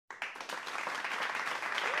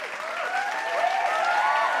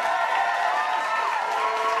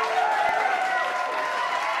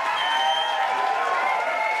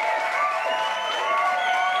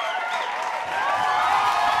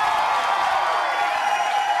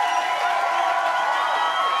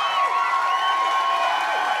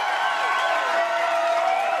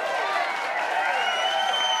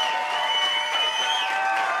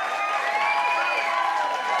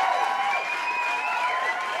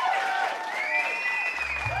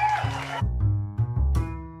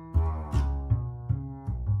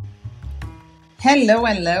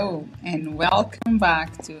Hello, and welcome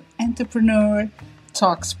back to Entrepreneur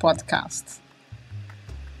Talks podcast.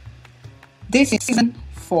 This is season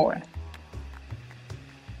 4.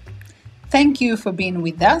 Thank you for being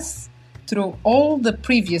with us through all the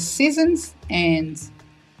previous seasons, and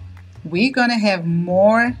we're gonna have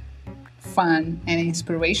more fun and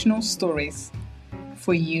inspirational stories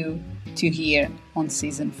for you to hear on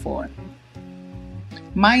season 4.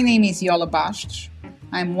 My name is Yola Bastos.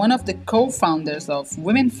 I'm one of the co-founders of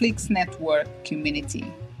WomenFlix Network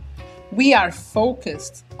Community. We are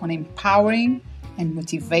focused on empowering and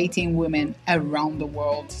motivating women around the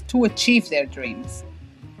world to achieve their dreams.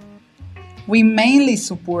 We mainly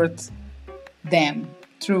support them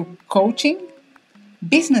through coaching,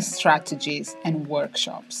 business strategies, and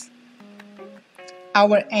workshops.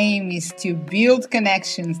 Our aim is to build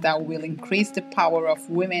connections that will increase the power of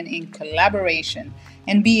women in collaboration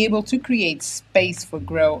and be able to create space for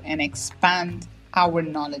growth and expand our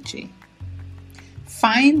knowledge.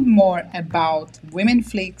 Find more about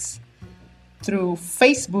WomenFlix through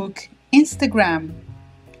Facebook, Instagram,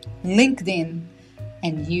 LinkedIn,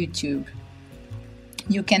 and YouTube.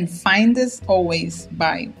 You can find us always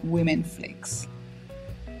by WomenFlix.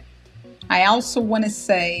 I also want to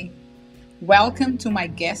say welcome to my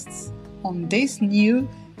guests on this new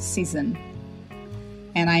season.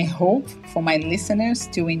 And I hope for my listeners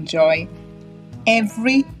to enjoy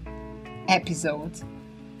every episode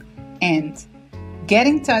and get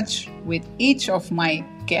in touch with each of my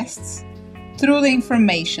guests through the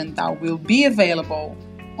information that will be available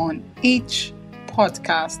on each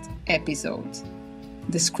podcast episode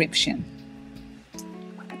description.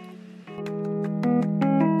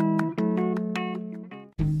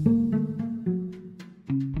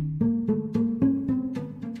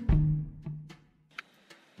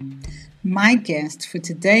 My guest for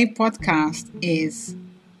today's podcast is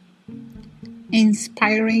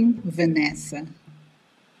Inspiring Vanessa.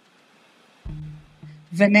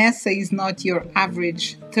 Vanessa is not your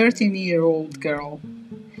average 13-year-old girl.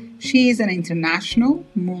 She is an international,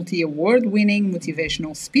 multi-award-winning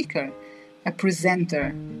motivational speaker, a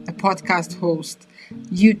presenter, a podcast host,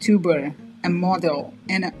 YouTuber, a model,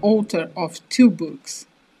 and an author of 2 books.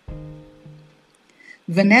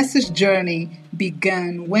 Vanessa's journey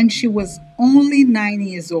began when she was only 9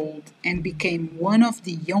 years old and became one of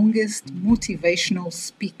the youngest motivational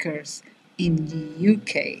speakers in the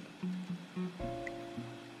UK.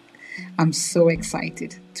 I'm so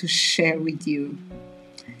excited to share with you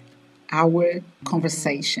our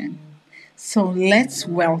conversation. So let's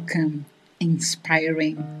welcome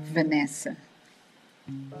Inspiring Vanessa.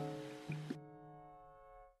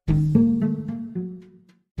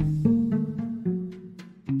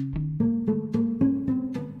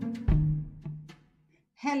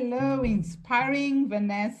 Hello, Inspiring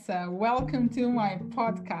Vanessa. Welcome to my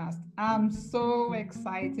podcast. I'm so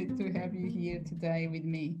excited to have you here today with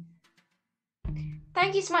me.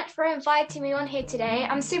 Thank you so much for inviting me on here today.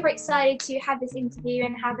 I'm super excited to have this interview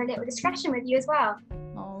and have a little discussion with you as well.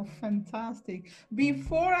 Oh, fantastic.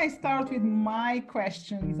 Before I start with my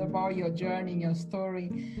questions about your journey, your story,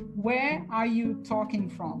 where are you talking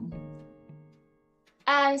from?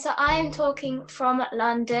 So I am talking from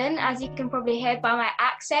London, as you can probably hear by my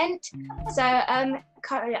accent. So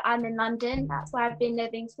currently I'm in London. That's where I've been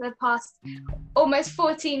living for the past almost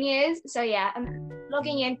 14 years. So yeah, I'm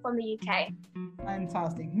logging in from the UK.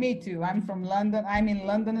 Fantastic. Me too. I'm from London. I'm in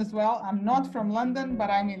London as well. I'm not from London, but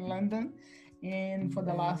I'm in London and for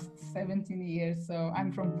the last 17 years. So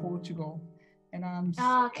I'm from Portugal. And I'm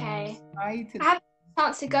so excited. I haven't had a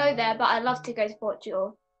chance to go there, but I'd love to go to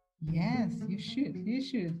Portugal. Yes, you should.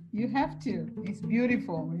 You have to. It's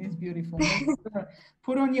beautiful.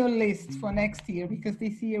 Put on your list for next year, because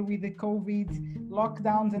this year with the COVID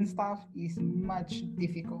lockdowns and stuff is much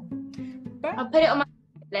difficult. But I'll put it on my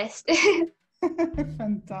list.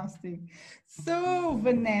 fantastic. So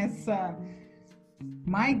Vanessa,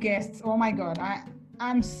 my guests, oh my God,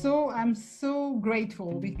 I'm so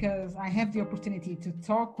grateful because I have the opportunity to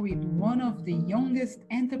talk with one of the youngest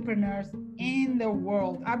entrepreneurs in the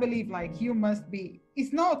world. I believe like you must be.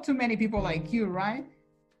 It's not too many people like you, right?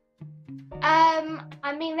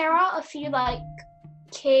 I mean, there are a few like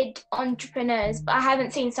kid entrepreneurs, but I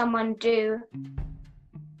haven't seen someone do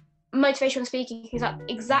motivational speaking who's like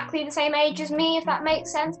exactly the same age as me, if that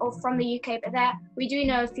makes sense, or from the UK. But we do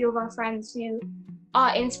know a few of our friends who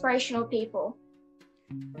are inspirational people.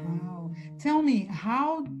 Wow. Tell me,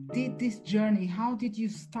 how did this journey, how did you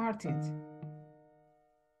start it?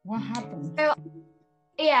 What happened?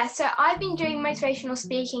 So I've been doing motivational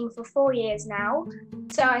speaking for 4 years now.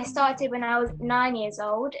 So I started when I was 9 years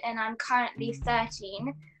old and I'm currently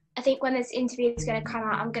 13. I think when this interview is going to come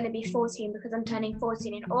out, I'm going to be 14 because I'm turning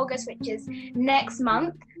 14 in August, which is next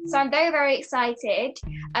month. So I'm very, very excited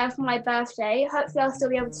for my birthday. Hopefully I'll still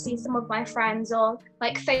be able to see some of my friends or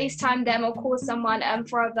like FaceTime them or call someone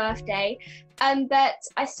for a birthday. But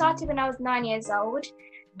I started when I was 9 years old,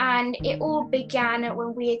 and it all began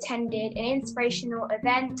when we attended an inspirational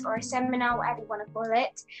event or a seminar, whatever you want to call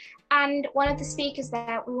it. And one of the speakers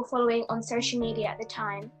there we were following on social media at the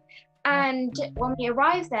time. And when we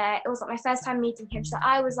arrived there, it was like my first time meeting him. So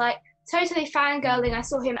I was like totally fangirling. I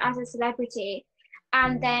saw him as a celebrity.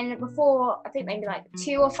 And then before, I think maybe like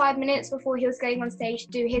 2 or 5 minutes before he was going on stage to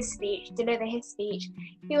deliver his speech,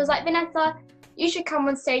 he was like, Vanessa, you should come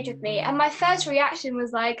on stage with me. And my first reaction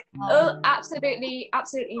was like, oh, absolutely,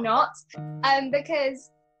 absolutely not. Because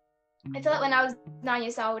I feel like when I was 9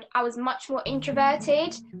 years old, I was much more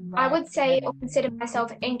introverted. I would say or consider myself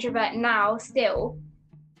an introvert now still.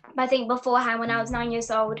 But I think beforehand, when I was 9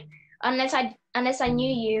 years old, unless I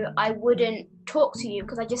knew you, I wouldn't talk to you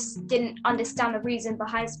because I just didn't understand the reason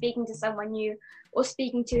behind speaking to someone new or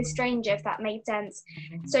speaking to a stranger, if that made sense.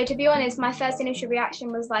 So to be honest, my first initial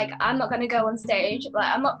reaction was like, I'm not going to go on stage.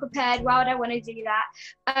 Like, I'm not prepared. Why would I want to do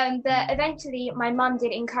that? But eventually, my mum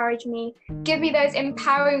did encourage me, give me those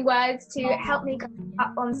empowering words to help me go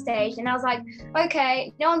up on stage. And I was like,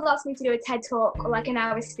 okay, no one's asked me to do a TED Talk or like an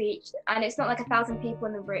hour speech, and it's not like 1,000 people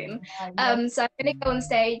in the room. So I'm going to go on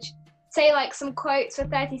stage, say like some quotes for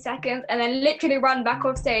 30 seconds, and then literally run back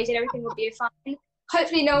off stage, and everything will be fine.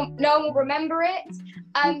 Hopefully no one will remember it.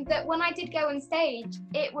 But when I did go on stage,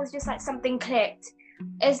 it was just like something clicked.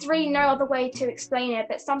 There's really no other way to explain it,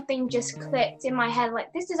 but something just clicked in my head.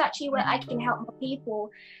 Like, this is actually where I can help more people.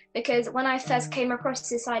 Because when I first came across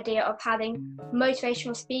this idea of having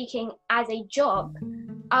motivational speaking as a job,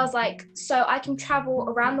 I was like, so I can travel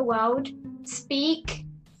around the world, speak,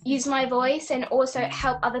 use my voice, and also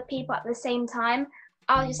help other people at the same time.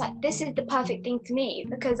 I was just like, this is the perfect thing for me,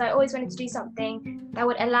 because I always wanted to do something that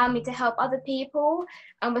would allow me to help other people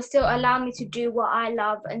and would still allow me to do what I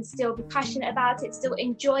love and still be passionate about it, still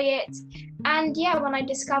enjoy it. And yeah, when I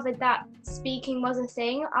discovered that speaking was a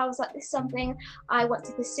thing, I was like, this is something I want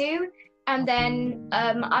to pursue. And then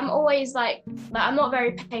I'm always like, I'm not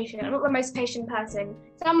very patient. I'm not the most patient person.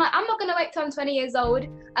 So I'm like, I'm not going to wait till I'm 20 years old.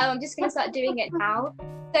 I'm just going to start doing it now.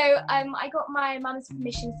 So I got my mum's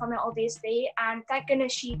permission from it, obviously. And thank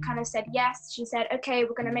goodness she kind of said yes. She said, okay,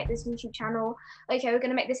 we're going to make this YouTube channel. Okay, we're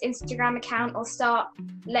going to make this Instagram account, or start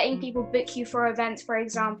letting people book you for events, for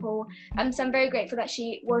example. So I'm very grateful that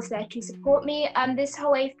she was there to support me this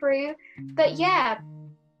whole way through. But yeah,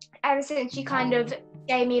 ever since she kind of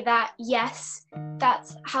gave me that yes,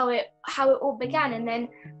 that's how it all began. And then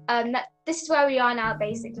this is where we are now,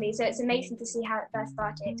 basically. So it's amazing to see how it first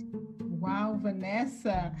started. Wow,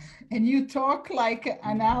 Vanessa, and you talk like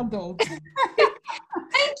an adult.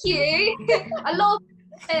 Thank you. A lot of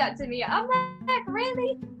people say that to me. I'm like,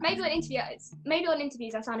 really? Maybe on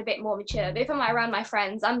interviews I sound a bit more mature, but if I'm like around my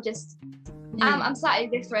friends, I'm just I'm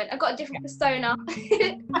slightly different. I've got a different persona.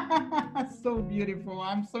 So beautiful.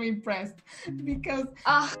 I'm so impressed, because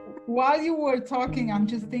while you were talking, I'm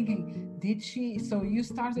just thinking, so you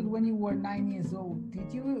started when you were 9 years old.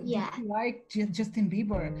 Did you like Justin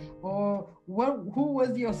Bieber, or who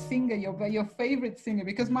was your singer, your favorite singer?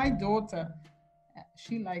 Because my daughter,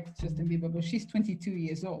 she likes Justin Bieber, but she's 22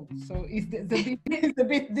 years old. So it's a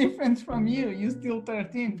bit different from you. You're still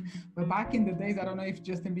 13. But back in the days, I don't know if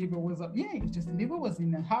Justin Bieber was up. Yeah, Justin Bieber was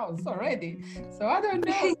in the house already. So I don't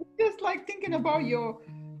know. Just like thinking about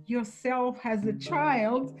yourself as a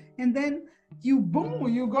child, and then you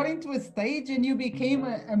got into a stage and you became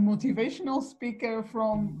a motivational speaker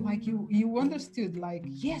from, like, you understood, like,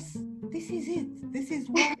 yes, this is it. This is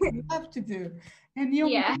what you have to do. And your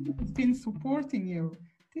mom has been supporting you.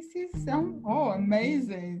 This is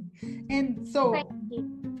amazing. And so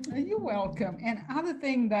you're welcome. And other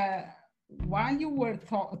thing that while you were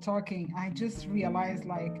talking, I just realized,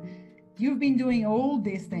 like, you've been doing all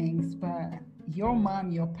these things, but your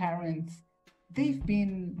mom, your parents, they've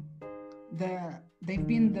been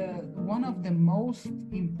one of the most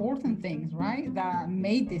important things, right, that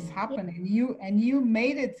made this happen. And you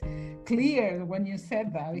made it clear when you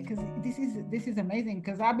said that, because this is amazing,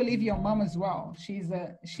 because I believe your mom as well. She's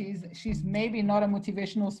maybe not a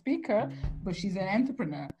motivational speaker, but she's an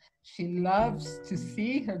entrepreneur. She loves to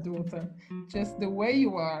see her daughter just the way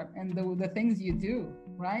you are and the things you do,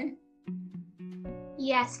 right?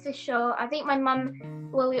 Yes, for sure. I think my mum,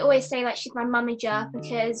 we always say like she's my mummager,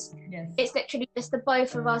 because it's literally just the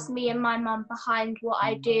both of us, me and my mum, behind what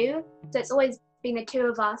I do. So it's always been the two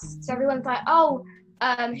of us. So everyone's like, oh,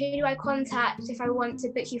 who do I contact if I want to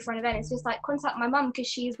book you for an event? It's just like contact my mum because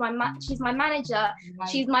she's my manager.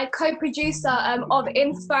 She's my co-producer of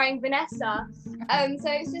Inspiring Vanessa. So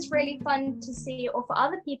it's just really fun to see, or for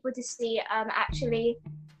other people to see, actually,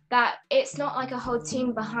 that it's not like a whole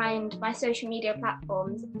team behind my social media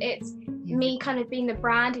platforms. It's me kind of being the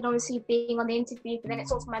brand and obviously being on the interview, but then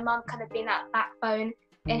it's also my mum kind of being that backbone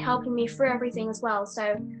and helping me through everything as well.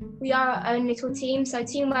 So we are our own little team. So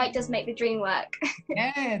teamwork does make the dream work.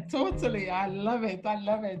 Yeah, totally. I love it. I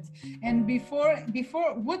love it. And before,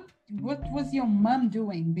 what was your mom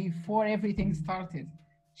doing before everything started?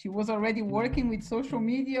 She was already working with social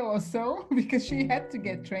media or so, because she had to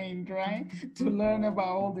get trained, right, to learn about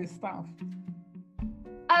all this stuff.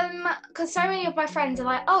 Because so many of my friends are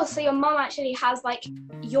like, oh, so your mom actually has like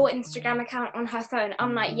your Instagram account on her phone.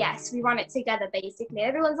 I'm like, yes, we run it together basically.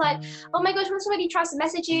 Everyone's like, oh my gosh, when somebody tries to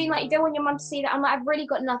message you, like you don't want your mom to see that. I'm like, I've really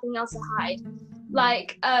got nothing else to hide.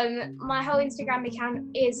 Like, my whole Instagram account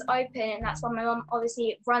is open, and that's why my mom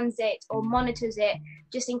obviously runs it or monitors it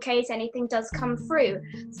just in case anything does come through.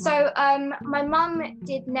 So my mum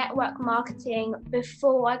did network marketing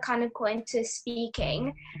before I kind of got into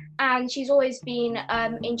speaking, and she's always been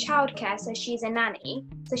in childcare, so she's a nanny,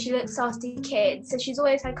 so she looks after kids, so she's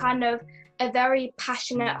always had kind of a very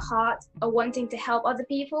passionate heart of wanting to help other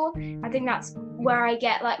people. I think that's where I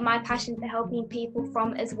get like my passion for helping people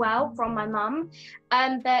from as well, from my mum.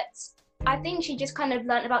 But I think she just kind of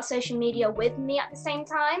learned about social media with me at the same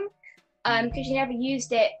time, because she never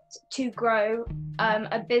used it to grow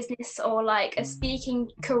a business or like a speaking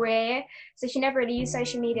career. So she never really used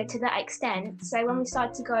social media to that extent. So when we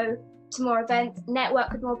started to go to more events,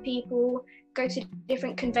 network with more people, go to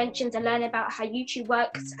different conventions and learn about how YouTube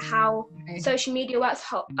works, how social media works,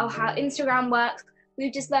 how Instagram works.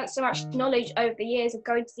 We've just learned so much knowledge over the years of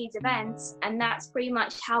going to these events, and that's pretty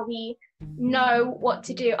much how we know what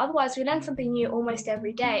to do. Otherwise, we learn something new almost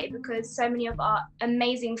every day, because so many of our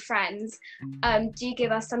amazing friends do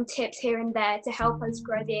give us some tips here and there to help us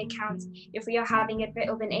grow the account if we are having a bit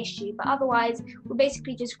of an issue. But otherwise, we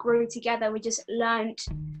basically just grew together. We just learned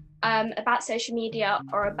about social media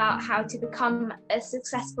or about how to become a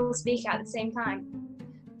successful speaker at the same time.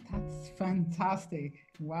 That's fantastic.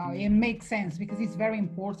 Wow, it makes sense, because it's very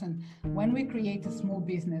important when we create a small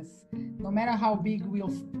business, no matter how big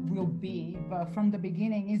we'll be, but from the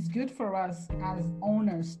beginning, it's good for us as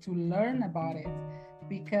owners to learn about it,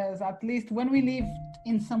 because at least when we leave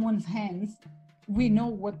in someone's hands, we know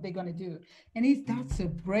what they're gonna do. And that's a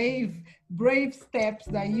brave steps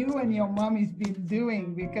that you and your mom has been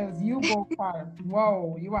doing, because you both are,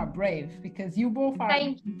 whoa, you are brave, because you both are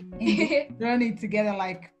in this journey together,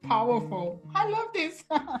 like powerful. I love this.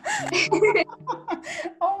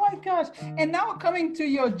 Oh my gosh. And now coming to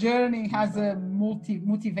your journey as a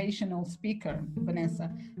motivational speaker,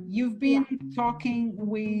 Vanessa, you've been talking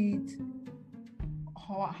with,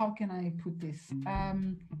 how can I put this?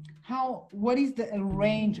 What is the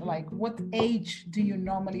range, like what age do you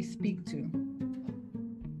normally speak to?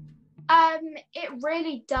 It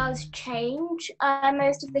really does change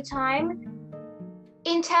most of the time.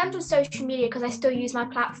 In terms of social media, because I still use my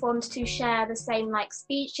platforms to share the same like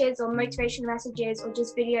speeches or motivational messages or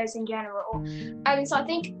just videos in general. So I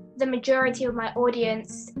think the majority of my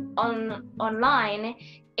audience online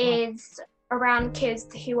is around kids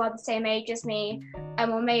who are the same age as me,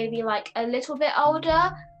 or maybe like a little bit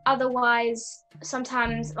older. Otherwise,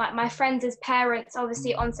 sometimes like my friends' parents,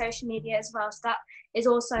 obviously on social media as well. So that is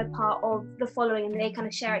also part of the following, and they kind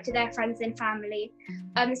of share it to their friends and family.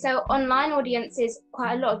 So online audience is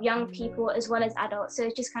quite a lot of young people as well as adults. So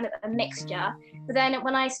it's just kind of a mixture. But then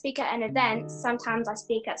when I speak at an event, sometimes I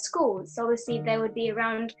speak at schools. So obviously they would be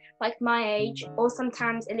around like my age, or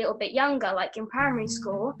sometimes a little bit younger, like in primary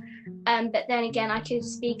school. But then again, I could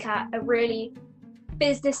speak at a really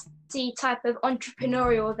business type of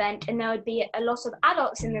entrepreneurial event, and there would be a lot of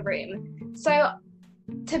adults in the room. So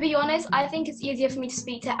to be honest, I think it's easier for me to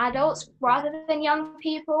speak to adults rather than young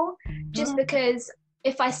people, just because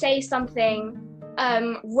if I say something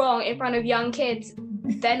wrong in front of young kids,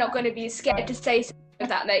 they're not going to be scared to say something, if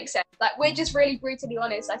that makes sense. Like, we're just really brutally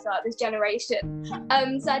honest, I feel like, this generation.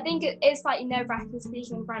 So I think it's slightly nerve-wracking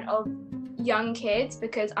speaking in front of young kids,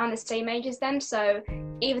 because I'm the same age as them. So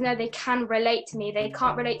even though they can relate to me, they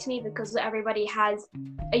can't relate to me because everybody has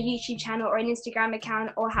a YouTube channel or an Instagram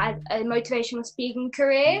account or has a motivational speaking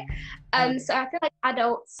career. So I feel like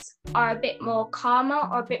adults are a bit more calmer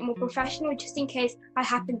or a bit more professional, just in case I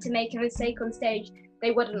happen to make a mistake on stage,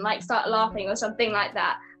 they wouldn't like start laughing or something like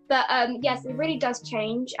that. But yes, it really does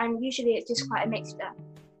change, and usually it's just quite a mixture.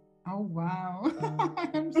 Oh wow.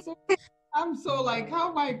 I'm so like,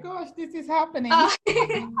 oh my gosh, this is happening. Oh,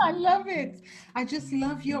 I love it. I just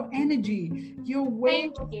love your energy, your way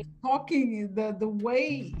thank of you. talking, the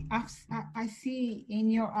way I see in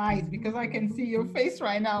your eyes, because I can see your face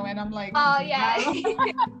right now, and I'm like, Oh yeah. wow,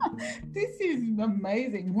 this is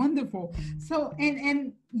amazing, wonderful. So,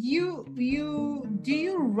 and you do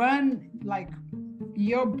you run like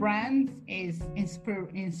your brand is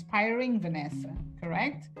Inspiring Vanessa,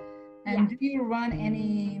 correct? And Yeah. do you run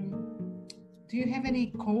any? Do you have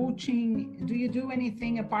any coaching? Do you do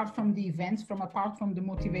anything apart from the events, apart from the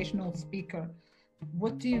motivational speaker?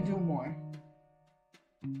 What do you do more?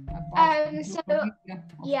 Apart from So social media?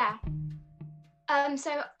 yeah.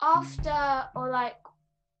 So after or like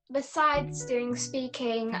besides doing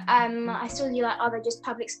speaking, I still do like other just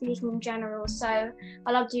public speaking in general. So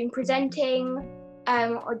I love doing presenting,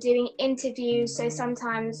 or doing interviews. So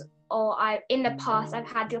sometimes, in the past, I've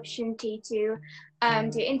had the opportunity to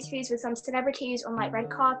do interviews with some celebrities on like red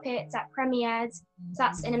carpets at premieres. So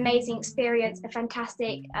that's an amazing experience, a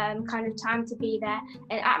fantastic kind of time to be there,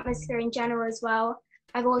 an atmosphere in general as well.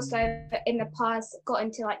 I've also in the past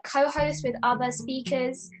gotten to like co-host with other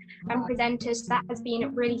speakers and presenters. So that has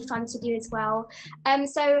been really fun to do as well.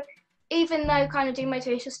 So even though kind of doing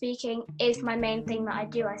motivational speaking is my main thing that I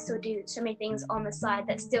do, I still do so many things on the side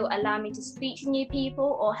that still allow me to speak to new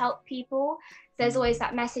people or help people. There's always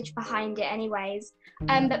that message behind it anyways.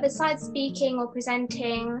 But besides speaking or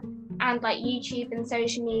presenting and like YouTube and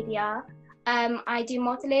social media, I do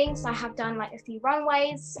modeling, so I have done like a few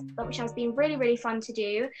runways, which has been really, really fun to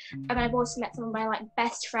do. And I've also met some of my like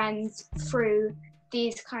best friends through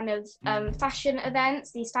these kind of fashion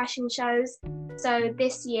events, these fashion shows. So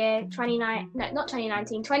this year,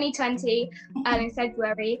 2020, in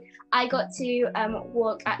February, I got to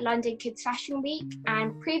walk at London Kids Fashion Week,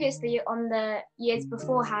 and previously on the years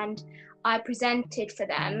beforehand, I presented for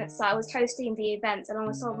them. So I was hosting the events along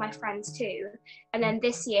with some of my friends too. And then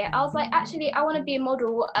this year, I was like, actually, I want to be a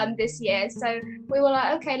model this year. So we were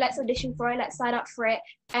like, okay, let's audition for it, let's sign up for it.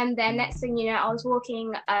 And then next thing you know, I was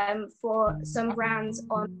working for some brands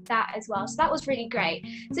on that as well. So that was really great.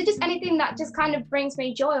 So just anything that just kind of brings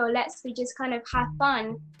me joy or lets me just kind of have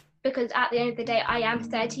fun. Because at the end of the day, I am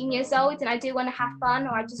 13 years old and I do want to have fun,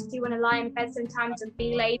 or I just do want to lie in bed sometimes and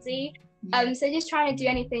be lazy. So just trying to do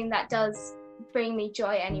anything that does bring me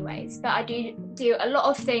joy anyways. But I do a lot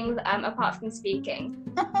of things apart from speaking.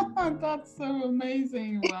 That's so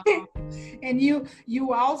amazing. Wow. And you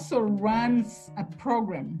also run a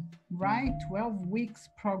program, right? 12 weeks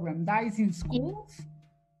program. That is in schools?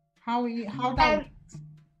 How that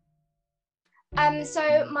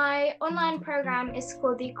So my online program is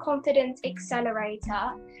called the Confidence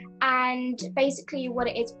Accelerator, and basically what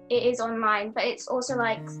it is online, but it's also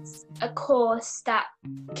like a course that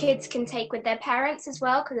kids can take with their parents as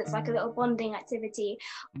well, because it's like a little bonding activity,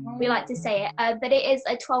 we like to say it. But it is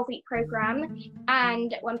a 12-week program,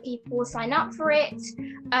 and when people sign up for it,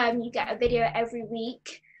 you get a video every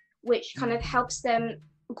week, which kind of helps them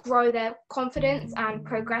grow their confidence and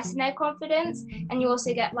progress in their confidence. And you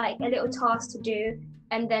also get like a little task to do,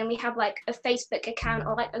 and then we have like a Facebook account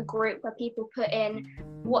or like a group where people put in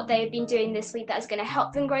what they've been doing this week that's going to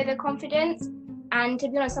help them grow their confidence. And to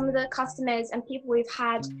be honest, some of the customers and people we've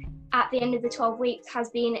had at the end of the 12 weeks has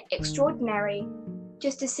been extraordinary,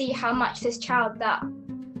 just to see how much this child that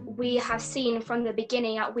we have seen from the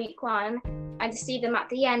beginning at week 1 and to see them at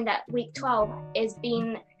the end at week 12 is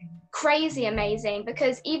been crazy amazing.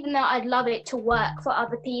 Because even though I'd love it to work for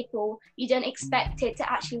other people, you don't expect it to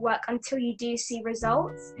actually work until you do see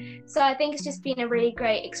results. So I think it's just been a really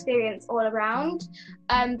great experience all around.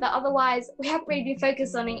 But otherwise, we haven't really been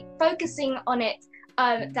focusing on it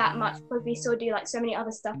that much, because we still do like so many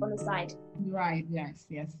other stuff on the side. Right. Yes.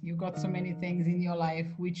 You got so many things in your life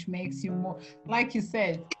which makes you more, like you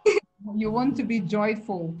said, you want to be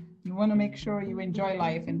joyful. You want to make sure you enjoy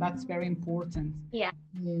life, and that's very important. Yeah.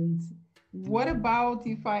 And what about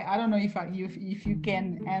I don't know if you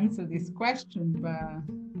can answer this question, but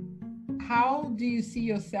how do you see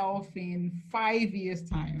yourself in 5 years'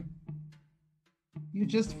 time? You're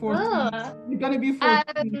just 14. You're gonna be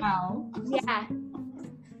 14 now. Yeah. So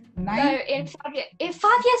 9? in 5 years'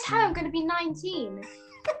 time, I'm gonna be 19.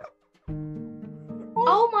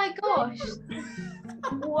 Oh my gosh.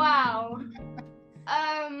 Wow.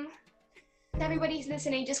 Everybody's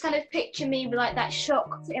listening, just kind of picture me with like that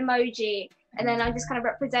shocked emoji, and then I just kind of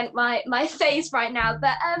represent my face right now.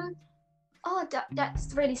 But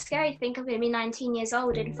that's really scary to think I'm going to be 19 years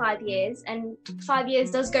old in 5 years, and 5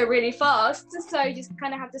 years does go really fast, so you just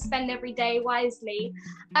kind of have to spend every day wisely.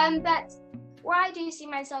 But where I do see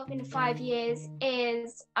myself in 5 years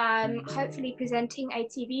is hopefully presenting a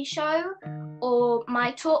TV show or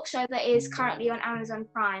my talk show that is currently on Amazon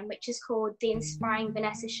Prime, which is called The Inspiring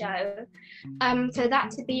Vanessa Show. For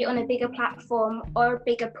that to be on a bigger platform or a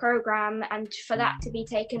bigger program, and for that to be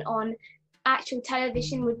taken on actual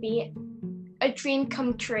television would be a dream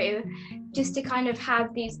come true. Just to kind of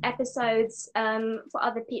have these episodes for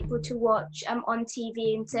other people to watch on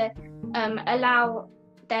TV, and to allow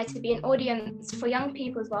there to be an audience for young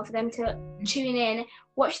people as well, for them to tune in,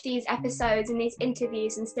 watch these episodes and these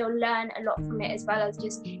interviews and still learn a lot from it, as well as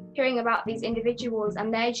just hearing about these individuals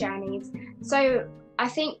and their journeys. So I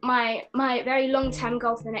think my very long-term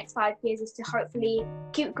goal for the next 5 years is to hopefully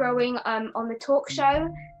keep growing on the talk show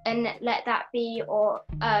and let that be, or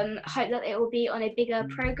hope that it will be on a bigger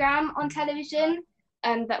program on television.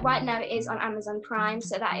 But right now it is on Amazon Prime,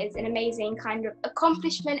 so that is an amazing kind of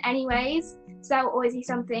accomplishment anyways. So that will always be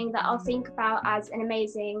something that I'll think about as an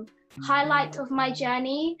amazing highlight of my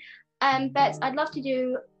journey. But I'd love to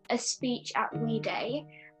do a speech at We Day,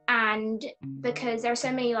 and because there are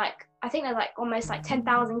so many, like, I think there's like almost like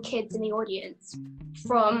 10,000 kids in the audience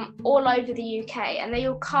from all over the UK, and they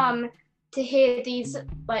all come to hear these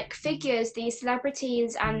like figures, these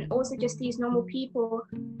celebrities, and also just these normal people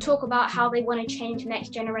talk about how they want to change the next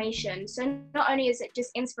generation. So not only is it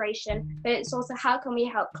just inspiration, but it's also how can we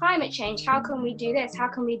help climate change? How can we do this? How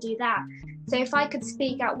can we do that? So if I could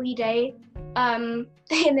speak at We Day in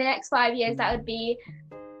the next 5 years, that would be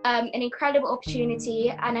an incredible opportunity.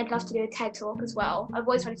 And I'd love to do a TED Talk as well. I've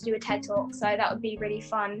always wanted to do a TED Talk, so that would be really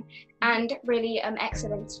fun and really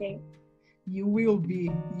excellent too. You will be.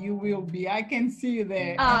 I can see you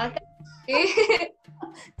there. Thank you.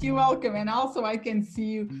 You're welcome. And also I can see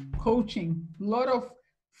you coaching a lot of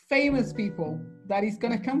famous people that is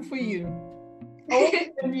going to come for you. Older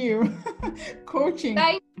than you. Coaching.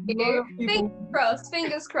 Thank you.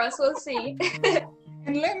 Fingers crossed, we'll see.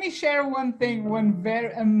 And let me share one thing, one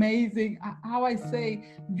very amazing, how I say,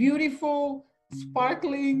 beautiful,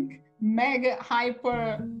 sparkling, mega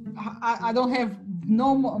hyper, I don't have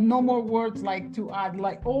no more words like to add,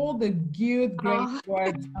 like all the good, great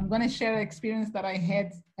words. I'm going to share an experience that I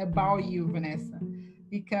had about you, Vanessa,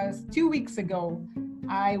 because 2 weeks ago,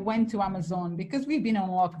 I went to Amazon because we've been on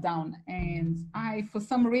lockdown, and for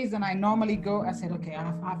some reason, I normally go, I said, okay,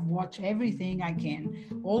 I've watched everything I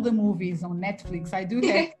can, all the movies on Netflix. I do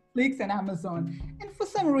have Netflix and Amazon. And for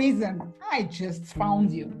some reason, I just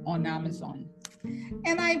found you on Amazon.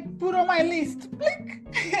 And I put on my list, click,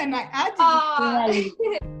 and I added you to my list.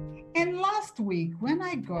 And last week, when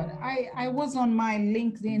I was on my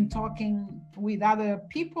LinkedIn talking with other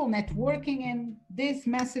people, networking, and this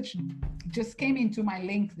message just came into my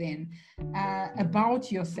LinkedIn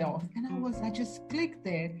about yourself. And I just clicked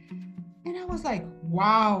there. And I was like,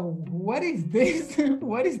 wow, what is this?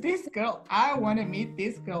 What is this girl? I want to meet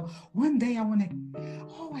this girl. One day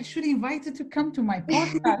I should invite her to come to my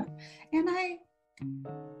podcast. And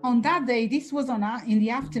on that day, this was in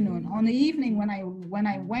the afternoon. On the evening, when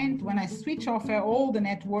I switch off all the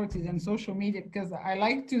networks and social media, because I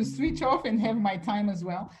like to switch off and have my time as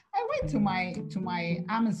well, I went to my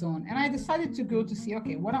Amazon and I decided to go to see,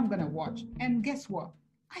 okay, what I'm gonna watch. And guess what?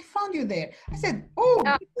 I found you there. I said,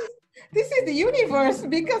 this is the universe,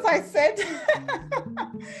 because I said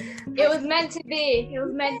it was meant to be.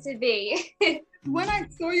 When I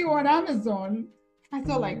saw you on Amazon, I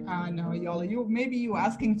thought like, no, Yola, you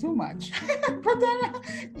asking too much. But then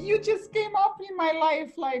you just came up in my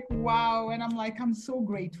life like, wow. And I'm like, I'm so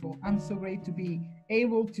grateful. I'm so great to be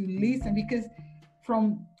able to listen, because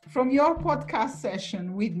from your podcast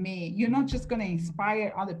session with me, you're not just going to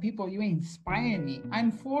inspire other people, you inspire me.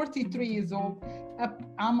 I'm 43 years old.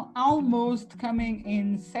 I'm almost coming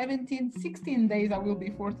in 16 days, I will be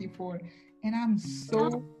 44. And I'm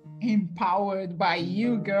so empowered by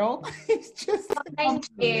you, girl. It's just thank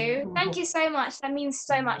you so much. That means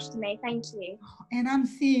so much to me. Thank you. And I'm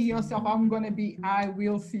seeing yourself. I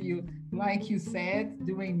will see you, like you said,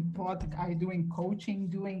 doing coaching,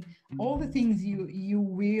 doing all the things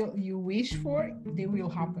you wish for. They will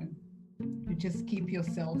happen. You just keep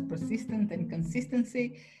yourself persistent and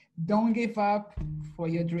consistency. Don't give up for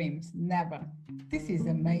your dreams. Never. This is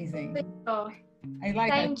amazing. I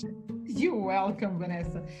like it. You're welcome,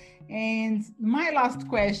 Vanessa. And my last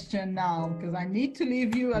question now, because I need to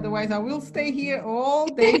leave you, otherwise I will stay here all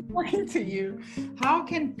day talking to you. How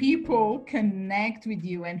can people connect with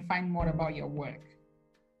you and find more about your work?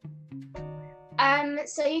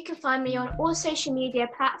 So you can find me on all social media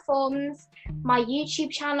platforms. My YouTube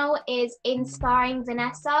channel is Inspiring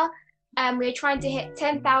Vanessa. We're trying to hit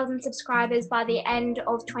 10,000 subscribers by the end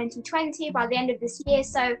of 2020, by the end of this year.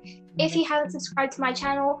 So if you haven't subscribed to my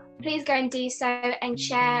channel, please go and do so and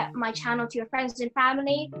share my channel to your friends and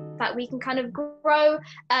family, that we can kind of grow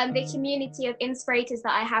the community of inspirators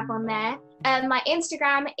that I have on there. My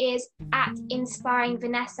Instagram is at Inspiring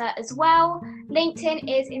Vanessa as well. LinkedIn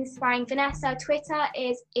is Inspiring Vanessa. Twitter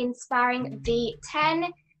is Inspiring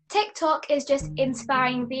V10. TikTok is just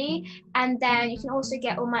Inspiring V, and then you can also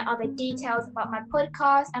get all my other details about my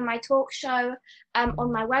podcast and my talk show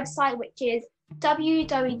on my website, which is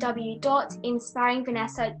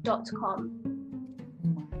www.inspiringvanessa.com. Oh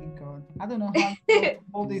my God, I don't know how to do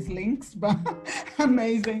all these links, but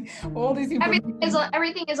amazing. All these information.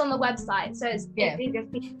 Everything is on the website, so it's easy to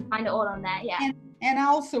find it all on there. Yeah. And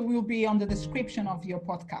also will be on the description of your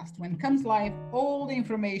podcast. When it comes live, all the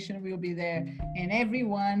information will be there. And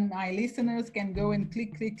everyone, my listeners, can go and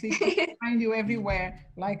click, find you everywhere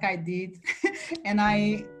like I did. And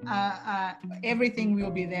everything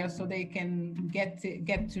will be there so they can get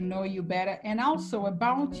to know you better. And also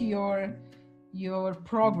about your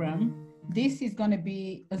program, this is going to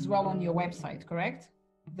be as well on your website, correct?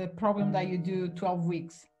 The program that you do 12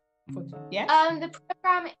 weeks. The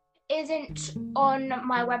program isn't on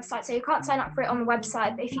my website, so you can't sign up for it on the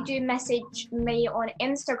website, but if you do message me on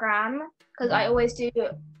Instagram, because I always do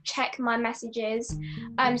check my messages,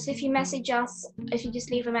 so if you message us, if you just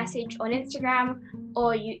leave a message on Instagram,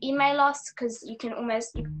 or you email us, because you can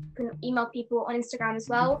email people on Instagram as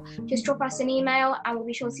well, just drop us an email and we'll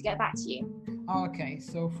be sure to get back to you. Okay,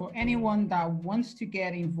 so for anyone that wants to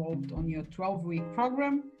get involved on your 12-week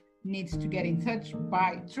program, needs to get in touch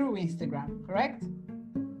through Instagram, correct?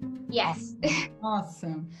 Yes.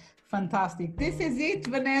 Awesome. Fantastic. This is it,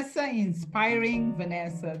 Vanessa, Inspiring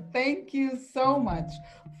Vanessa. Thank you so much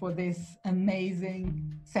for this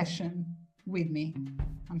amazing session with me.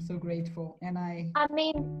 I'm so grateful. And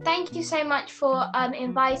thank you so much for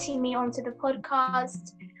inviting me onto the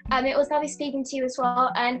podcast. It was lovely speaking to you as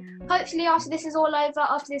well. And hopefully after this is all over,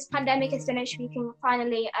 after this pandemic is finished, we can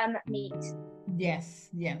finally meet. Yes.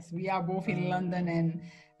 We are both in London, and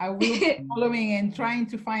I will be following and trying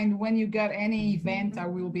to find when you got any event, I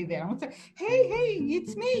will be there. I'll say, hey,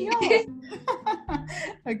 it's me.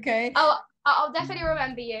 Okay. Oh, I'll definitely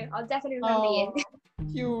remember you. You.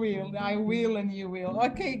 You will. I will, and you will.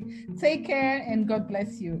 Okay. Take care and God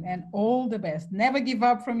bless you and all the best. Never give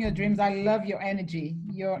up from your dreams. I love your energy.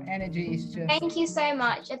 Your energy is just... Thank you so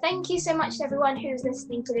much. And thank you so much to everyone who's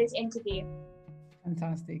listening to this interview.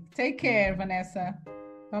 Fantastic. Take care, Vanessa.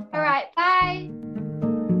 Bye-bye. All right. Bye.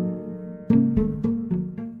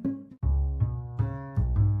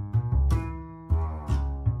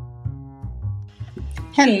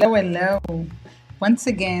 Hello. Once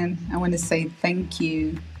again, I want to say thank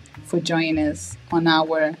you for joining us on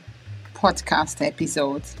our podcast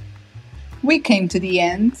episode. We came to the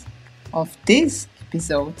end of this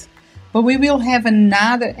episode, but we will have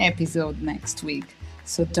another episode next week.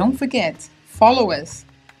 So don't forget, follow us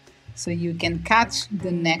so you can catch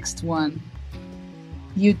the next one.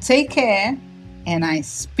 You take care, and I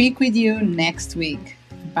speak with you next week.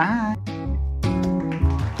 Bye.